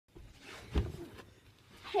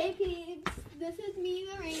Hey peeps, this is me,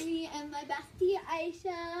 Nuraini, and my bestie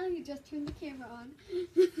Aisha, who just turned the camera on.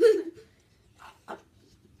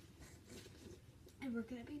 And we're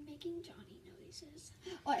gonna be making Johnny noises.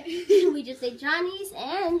 We just say Johnny's,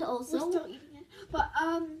 and also we're still eating it. But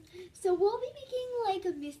so we'll be making like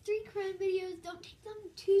a mystery crime videos. Don't take them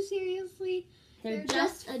too seriously. They're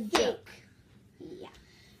just a joke. Yeah.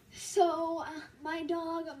 So my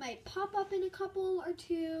dog might pop up in a couple or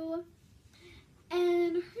two.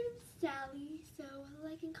 And her name's Sally, so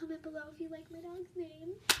like and comment below if you like my dog's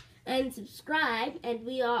name. And subscribe, and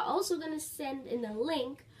we are also going to send in a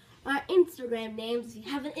link our Instagram names if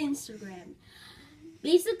you have an Instagram.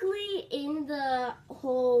 Basically, in the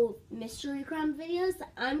whole mystery crime videos,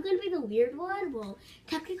 I'm going to be the weird one. Well,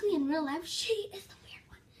 technically in real life, she is the weird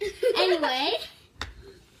one. Anyway,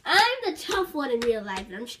 I'm the tough one in real life,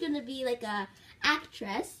 and I'm just going to be like a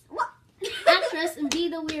actress. What? Actress and be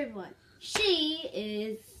the weird one. She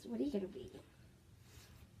is, what are you going to be?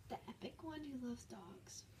 The epic one who loves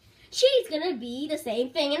dogs. She's going to be the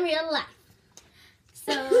same thing in real life.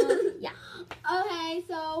 So, yeah. Okay,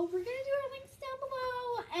 so we're going to do our links down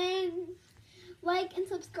below and like and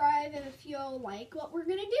subscribe if you like what we're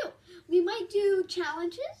going to do. We might do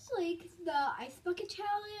challenges like the ice bucket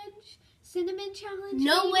challenge, cinnamon challenge.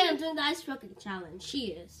 No maybe. way I'm doing the ice bucket challenge. She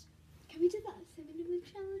is. Can we do the cinnamon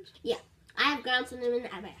challenge? Yeah. I have ground cinnamon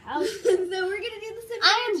at my house. So we're going to do the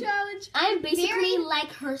cinnamon challenge. I'm basically like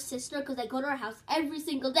her sister because I go to her house every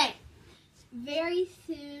single day. Very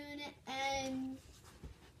soon, and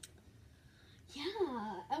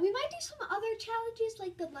yeah, and we might do some other challenges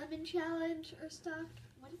like the lemon challenge or stuff.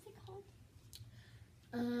 What is it called?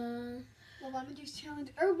 The lemon juice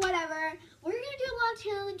challenge or whatever. We're gonna do a lot of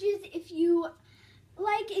challenges. If you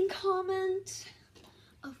like and comment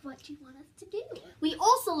of what you want us to do. We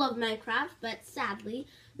also love Minecraft, but sadly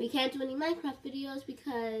we can't do any Minecraft videos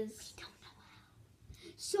because we don't know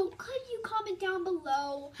how. So could you comment down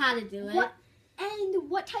below how to do it and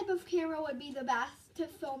what type of camera would be the best to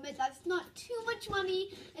film it that's not too much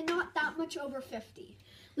money and not that much over 50.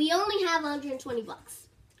 We only have 120 bucks.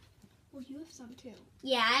 Well, you have some too.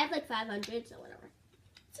 Yeah, I have like 500, so whatever.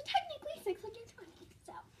 So technically 620.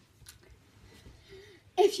 So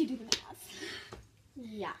if you do the math.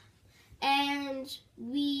 Yeah. And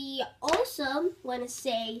we also want to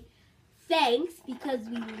say thanks because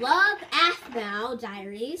we love Athmal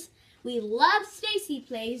Diaries. We love Stacy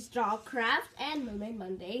Plays Dogcraft and Mermaid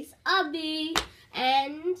Mondays, Abby,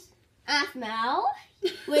 and Athmal,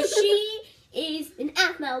 which she is an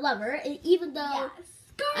Athmal lover, and even though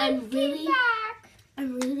I'm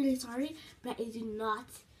really sorry, but I do not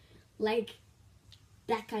like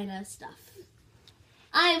that kind of stuff.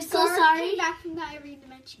 I am so sorry. Came back from the Irene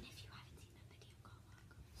Dimension. If you haven't seen that video, go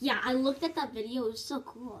look. Yeah, I looked at that video. It was so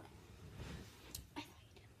cool.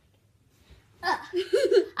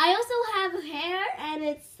 I also have hair, and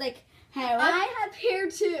it's like hair whip. I have hair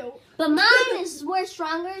too. But mine is more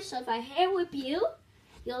stronger, so if I hair whip you,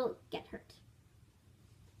 you'll get hurt.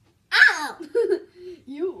 Ow!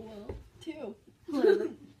 You will too. Whatever.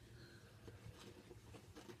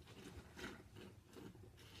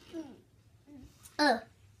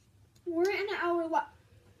 We're in our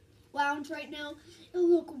lounge right now. It'll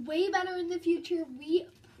look way better in the future. We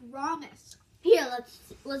promise. Here,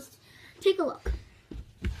 let's take a look.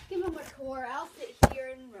 Give them a tour. I'll sit here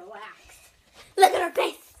and relax. Look at her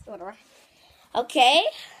face. Whatever. Okay.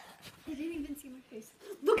 I didn't even see my face.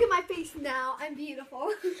 Look at my face now. I'm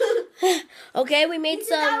beautiful. Okay, we made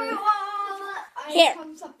some. I Here.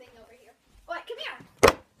 found something over here. What? Come here.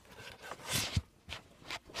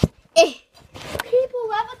 People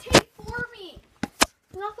levitate for me.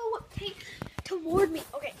 Levitate toward me.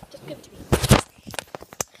 Okay, just give it to me.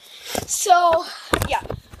 So, yeah.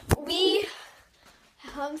 We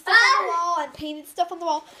hung stuff on the wall and painted stuff on the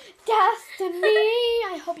wall. Destiny.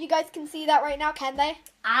 I hope you guys can see that right now, can they?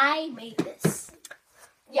 I made this.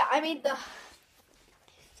 Yeah, I made the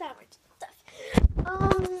sandwich stuff.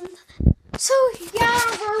 So yeah,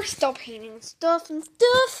 we're still painting stuff. And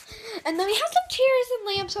then we have some chairs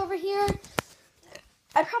and lamps over here.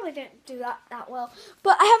 I probably didn't do that well.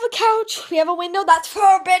 But I have a couch. We have a window that's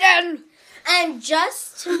forbidden. And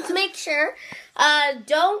just to make sure,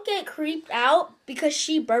 don't get creeped out because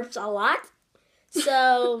she burps a lot.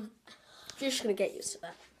 So you're just gonna get used to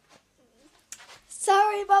that.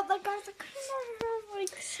 Sorry about that, guys. I couldn't have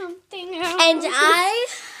like something else. And I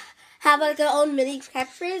have like our own mini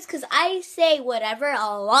catchphrase because I say whatever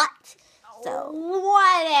a lot. So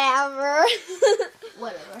whatever.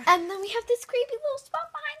 Whatever. And then we have this creepy little spot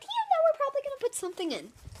behind here that we're probably gonna put something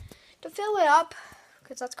in to fill it up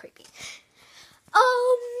because that's creepy.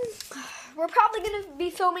 we're probably going to be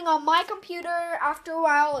filming on my computer after a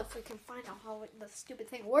while if we can find out how the stupid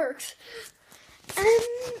thing works.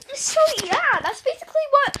 So yeah, that's basically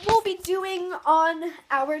what we'll be doing on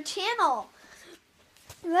our channel.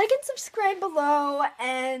 Like and subscribe below,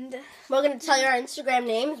 and we're going to tell you our Instagram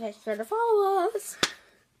names. Make sure to follow us.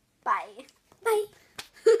 Bye. Bye.